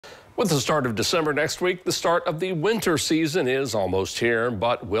With the start of December next week, the start of the winter season is almost here,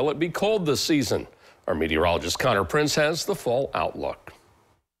 but will it be cold this season? Our meteorologist Connor Prince has the fall outlook.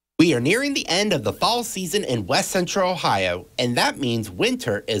 We are nearing the end of the fall season in west central Ohio, and that means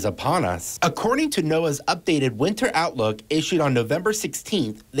winter is upon us. According to NOAA's updated winter outlook issued on November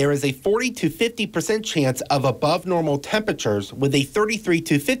 16th, there is a 40 to 50% chance of above normal temperatures with a 33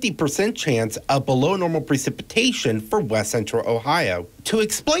 to 50% chance of below normal precipitation for west central Ohio. To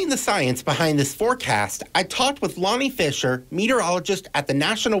explain the science behind this forecast, I talked with Lonnie Fisher, meteorologist at the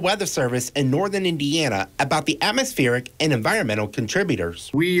National Weather Service in northern Indiana, about the atmospheric and environmental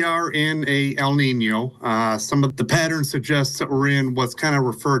contributors. We are in a El Nino. Some of the patterns suggest that we're in what's kind of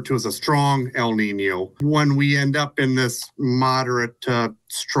referred to as a strong El Nino. When we end up in this moderate to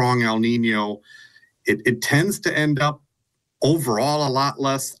strong El Nino, it tends to end up overall a lot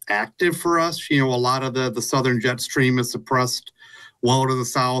less active for us. A lot of the southern jet stream is suppressed. Well to the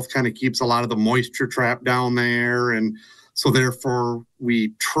south kind of keeps a lot of the moisture trapped down there. And so therefore we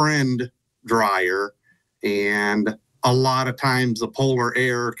trend drier, and a lot of times the polar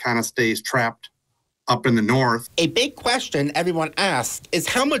air kind of stays trapped up in the north. A big question everyone asks is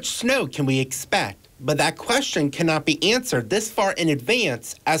how much snow can we expect? But that question cannot be answered this far in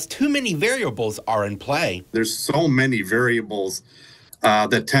advance as too many variables are in play. There's so many variables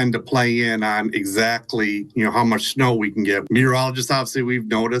that tend to play in on exactly, how much snow we can get. Meteorologists, obviously, we've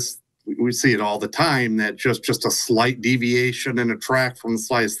noticed, we see it all the time, that just a slight deviation in a track from the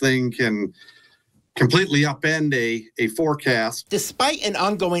slightest thing can completely upend a forecast. Despite an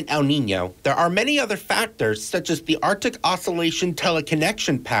ongoing El Nino, there are many other factors such as the Arctic Oscillation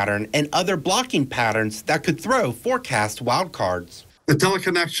teleconnection pattern and other blocking patterns that could throw forecast wildcards. The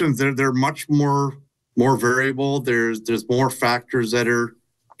teleconnections, they're much more variable. There's more factors that are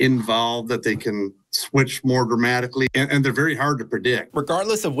involved that they can switch more dramatically, and they're very hard to predict.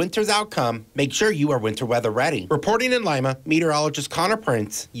 Regardless of winter's outcome, make sure you are winter weather ready. Reporting in Lima, meteorologist Connor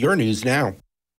Prince, your news now.